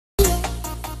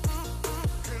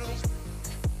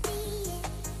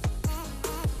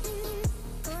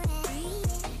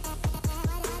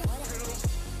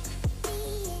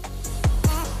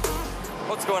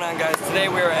What's going on, guys? Today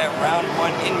we are at round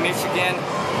 1 in Michigan.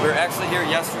 We were actually here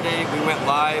yesterday. We went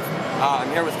live.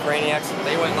 I'm here with Craniacs.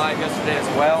 They went live yesterday as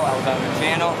well. I was on the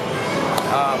channel.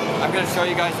 I'm going to show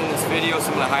you guys in this video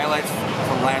some of the highlights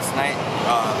from last night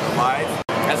live,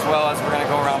 as well as we're going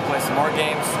to go around and play some more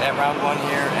games at round 1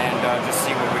 here and just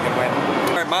see what we can win.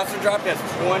 Alright, Monster Drop has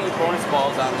 20 bonus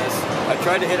balls on this. I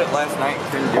tried to hit it last night,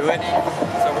 couldn't do it.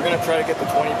 So we're going to try to get the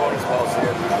 20 bonus balls here.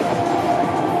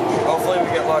 Hopefully we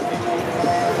get lucky.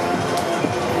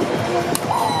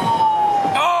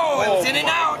 Oh, it was in and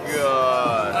out!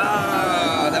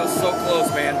 God. That was so close,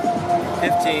 man.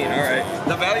 15, alright.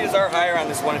 The values are higher on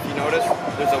this one if you notice.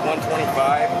 There's a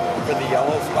 125 for the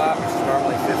yellow spot, which is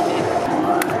normally 50.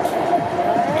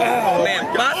 Oh man,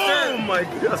 Monster! Oh my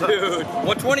god. Dude,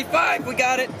 125, we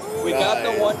got it. We got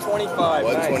the 125.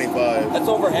 125. Nice. That's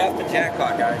over half the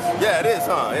jackpot, guys. Yeah, it is,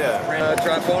 huh? Yeah.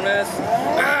 Drop bonus.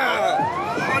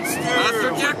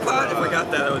 Monster jackpot. If we got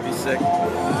that, that would be sick.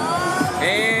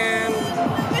 And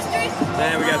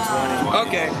then we got 20.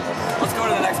 Okay, let's go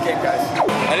to the next game, guys.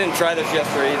 I didn't try this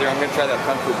yesterday either. I'm gonna try that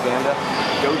Kung Fu Panda.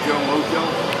 Dojo Mojo.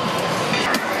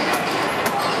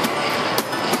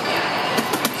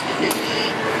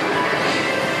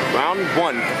 Round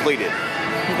 1 completed.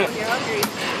 You're hungry.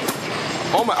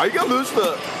 Oh my, are you gonna lose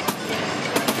the...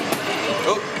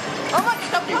 Oh my,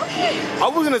 the pumpkin! I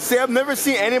was gonna say, I've never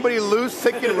seen anybody lose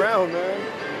second round, man.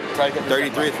 Try to get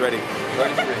 33, it's ready.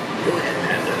 33.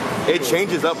 It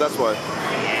changes up, that's why.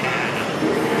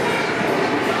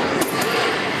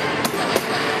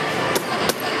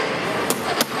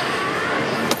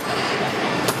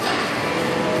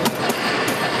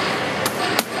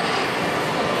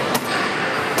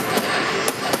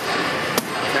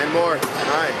 More.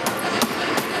 Alright.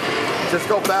 Just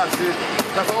go fast, dude.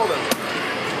 That's all of them.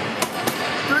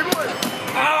 3 more.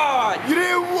 Ah! You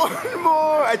did 1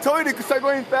 more. I told you to start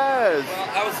going fast. Well,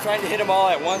 I was trying to hit them all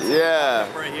at once. Yeah.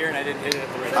 Right here, and I didn't hit it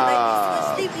at the right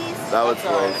time. That was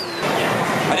close.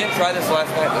 I didn't try this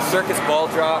last night. The circus ball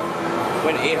drop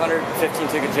went 815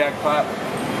 ticket jackpot.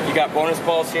 You got bonus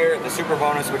balls here. The super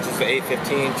bonus, which is the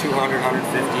 815, 200,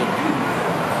 150.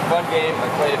 Fun game. I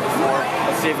played it before.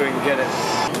 Let's see if we can get it.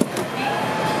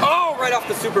 Oh, right off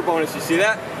the super bonus. You see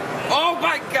that? Oh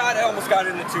my God! I almost got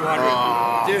it in the 200.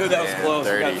 Oh, dude, that was close.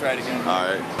 30. We gotta try it again. All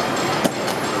right.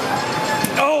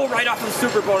 Oh, right off the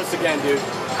super bonus again, dude.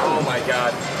 Oh my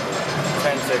God.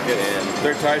 10 tickets. And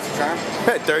third time's the charm?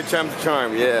 Third time's the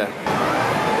charm, yeah.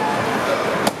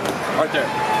 Right there.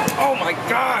 Oh my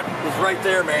God! It's right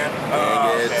there, man.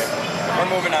 Dang it. Okay. We're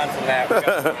moving on from that.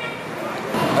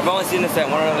 I've only seen this at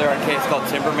one other arcade. It's called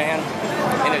Timberman,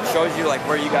 and it shows you like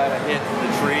where you gotta hit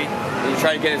the tree, and you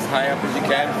try to get as high up as you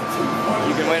can.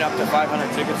 You can win up to 500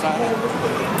 tickets on it.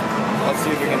 Let's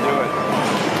see if we can do it.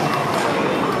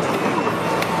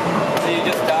 So you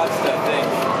just dodge the thing.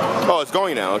 Oh, it's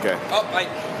going now. Okay. Oh,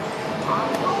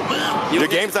 Your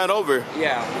game's not over.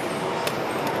 Yeah.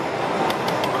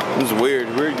 This is weird.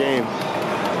 Weird game.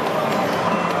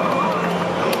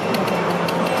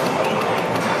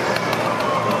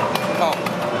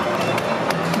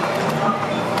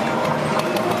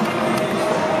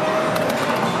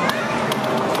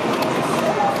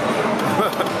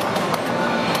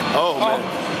 That's hard.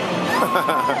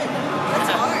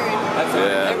 That's hard.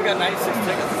 Yeah. Hey, we got 96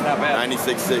 tickets. It's not bad.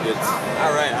 96 tickets.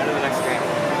 All right, on to the next game.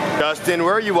 Justin,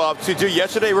 where are you off to? Dude,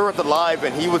 yesterday we were at the live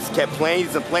and he kept playing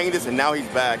this and now he's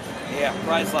back. Yeah,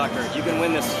 prize locker. You can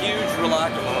win this huge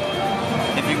relockable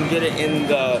if you can get it in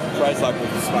the prize locker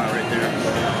spot right there.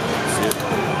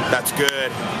 That's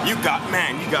good. You got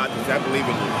this. I believe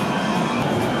in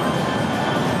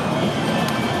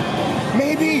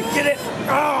you. Maybe. Get it.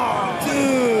 Oh,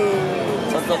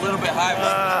 dude. So it's a little bit high.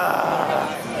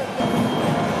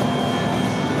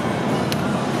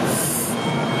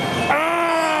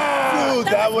 Dude,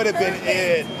 that would have been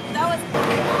it.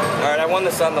 All right, I won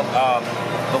this on the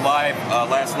live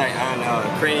last night on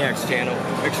Craniacs channel.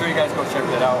 Make sure you guys go check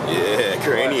that out. Yeah,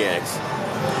 Craniacs.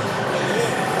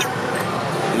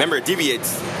 Remember, it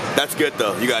deviates. That's good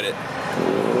though. You got it.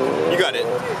 You got it.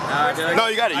 No,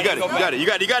 you got it. You got it. You got it. You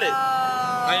got it. You got it.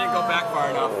 I didn't go back far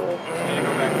enough.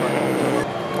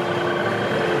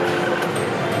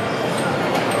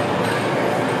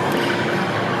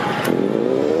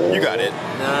 You got it.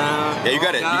 Nah. Yeah, you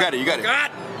got it. You got it. You got it.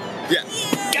 God. Yeah.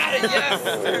 Got it. Yes.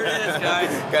 There it is,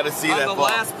 guys. Gotta see that ball. ball.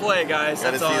 On the last play, guys.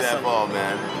 Gotta That's see awesome. that ball,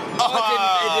 man.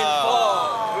 Oh, it didn't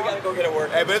fall. We gotta go get it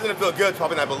working. Hey, but doesn't it feel good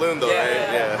popping that balloon though, Yeah,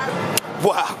 right? yeah.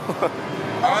 Wow.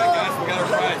 Alright, guys, we got our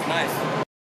prize. Nice.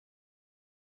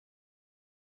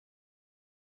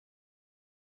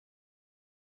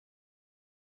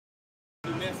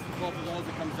 You missed both of those,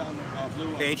 it comes down there.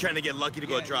 blue one. Ain't trying to get lucky to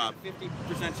go drop.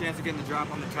 50% chance of getting the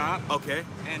drop on the top. Okay.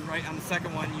 And right on the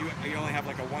second one, you only have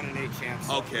like a 1 in 8 chance.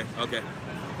 So. Okay. Okay.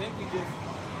 I think you just.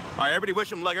 All right, everybody,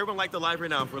 wish him luck. Everyone like the live right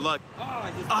now for luck.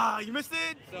 Oh, you missed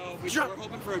it. So we're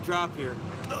hoping for a drop here.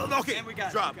 Okay. And we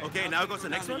got drop. Okay. Now it goes to the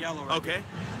next one. Yellow right Okay.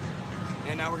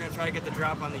 And now we're gonna try to get the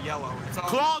drop on the yellow.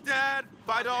 Claudad,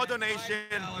 $5 donation.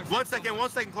 $1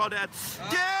 second, Claudad.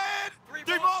 Get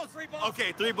 3 balls. 3 balls.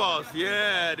 Okay, 3 balls.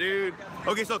 Yeah, dude.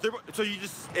 Okay, so so you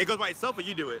just it goes by itself, or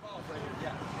you do it?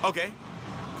 Yeah. Okay.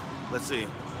 Let's see.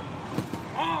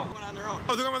 Oh, going on their own.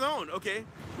 Oh, they're going on their own. Okay.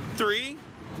 3.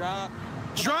 Drop.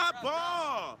 Drop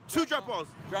ball. 2 drop balls.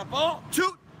 Drop ball.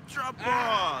 2 drop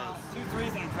balls. 2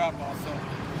 threes and a drop ball.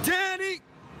 So. Danny.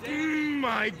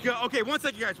 My God. Okay, 1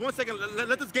 second, guys. 1 second.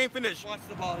 Let this game finish. Watch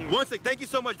the ball here. 1 second. Thank you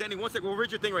so much, Danny. 1 second. We'll read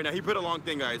your thing right now. He put a long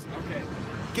thing, guys. Okay.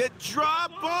 Get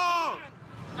drop ball.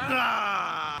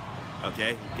 Ah.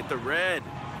 Okay. Get the red.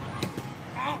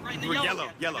 Oh, right in the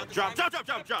Yellow. Drop. Yes.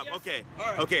 Okay.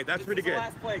 Right. Okay, that's pretty good.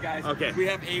 Last play, guys. Okay. We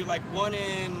have a like 1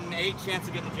 in 8 chance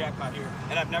of getting the jackpot here,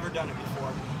 and I've never done it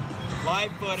before.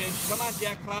 Live footage. Come on,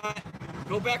 jackpot.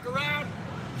 Go back around.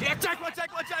 Jackpot.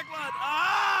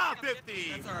 Ah,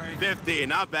 50. That's all right. 50.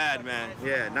 Not bad, man.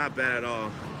 Yeah, not bad at all.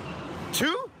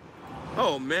 2?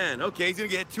 Oh man. Okay, he's gonna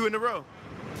get 2 in a row.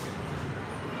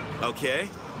 Okay.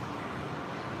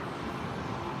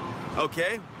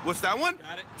 Okay. What's that one?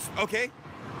 Got it. Okay.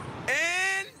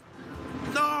 And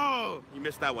no, you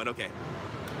missed that one. Okay.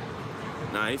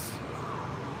 Nice.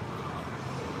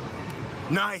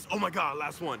 Oh my God,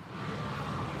 last one.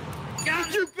 Got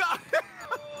it. You got it.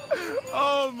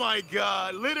 Oh my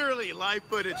God, literally live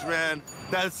footage, man.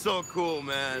 That's so cool,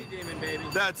 man.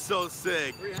 That's so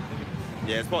sick.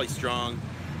 Yeah, it's probably strong.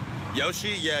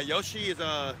 Yoshi, yeah, Yoshi is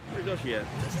where's Yoshi at? I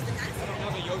don't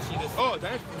have a Yoshi this Oh,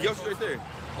 that's Yoshi right there.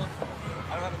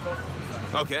 I don't have a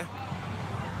Yoshi. Okay.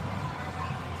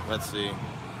 Let's see.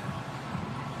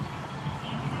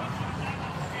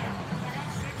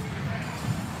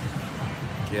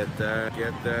 Get that.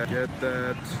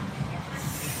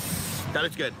 That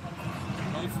is good.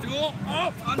 Stool.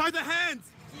 Oh, By the hands!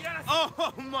 yes.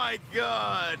 Oh my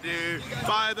God, dude.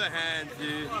 By the hands,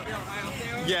 dude.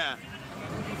 Yeah.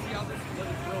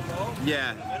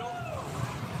 Yeah.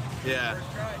 Yeah.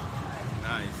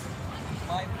 Nice.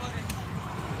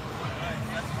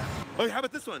 Oh, how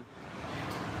about this one?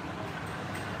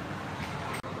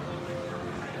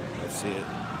 Let's see it.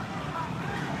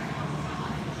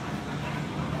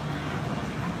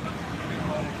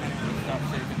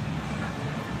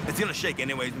 It's gonna shake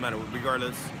anyways, no matter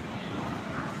regardless.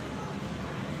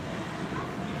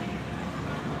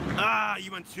 Ah,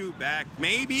 you went 2 back.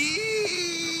 Maybe.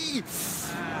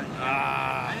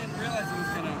 I didn't realize it was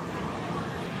gonna.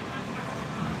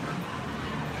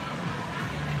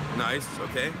 Nice.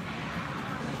 Okay.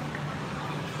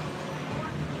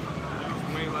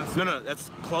 Way less. No,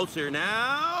 that's closer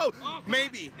now. Oh,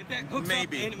 Maybe. If that hooks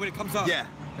Maybe. up and when it comes up. Yeah.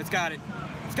 It's got it.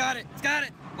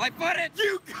 Light footage.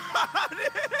 You got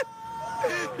it.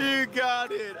 You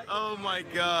got it. Oh my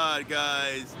God,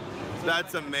 guys.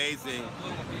 That's amazing.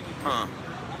 Huh.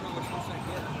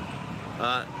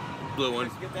 Blue one.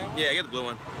 Yeah, get the blue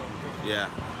one. Yeah.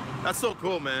 That's so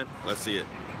cool, man. Let's see it.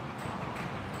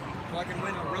 So I can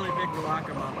win a really big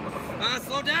Galakama.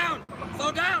 Slow down.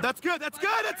 That's good.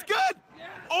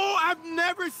 Oh, I've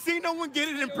never seen no one get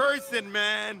it in person,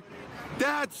 man.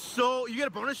 That's so. You get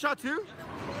a bonus shot too?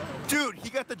 Dude, he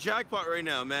got the jackpot right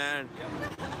now, man.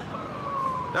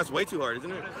 That's way too hard,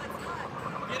 isn't it?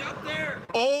 Get up there.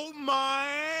 Oh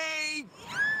my.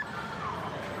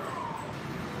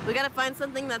 We gotta find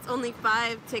something that's only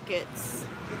 5 tickets.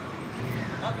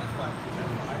 All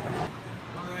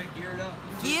right, geared up.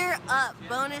 Gear up,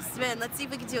 bonus spin. Let's see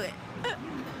if we can do it.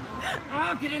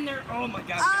 Oh, get in there. Oh my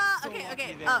God. Ah, So okay.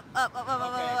 lucky there. Up.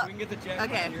 Okay, we can get the jackpot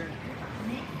Okay. here.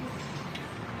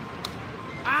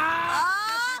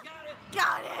 Ah,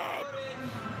 got it.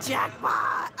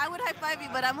 Jackpot. I would high five you,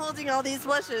 but I'm holding all these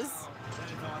flushes.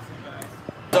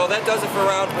 So that does it for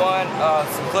round 1.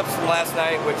 Some clips from last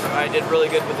night, which I did really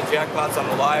good with the jackpots on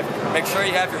the live. Make sure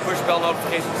you have your push bell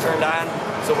notifications turned on,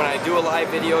 so when I do a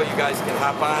live video, you guys can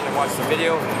hop on and watch the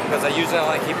video, because I usually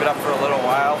only keep it up for a little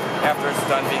while after it's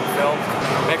done being filmed.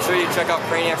 Make sure you check out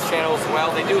Craniac's channel as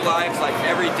well. They do lives like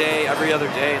every day, every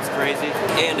other day. It's crazy.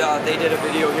 And they did a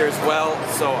video here as well,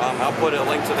 so I'll put a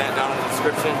link to that down in the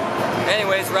description.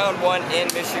 Anyways, round 1 in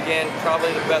Michigan,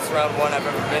 probably the best round 1 I've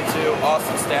ever been to.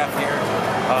 Awesome staff here.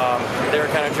 They were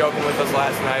kind of joking with us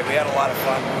last night. We had a lot of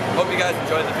fun. Hope you guys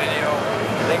enjoyed the video.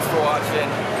 Thanks for watching,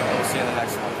 and we'll see you in the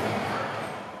next one.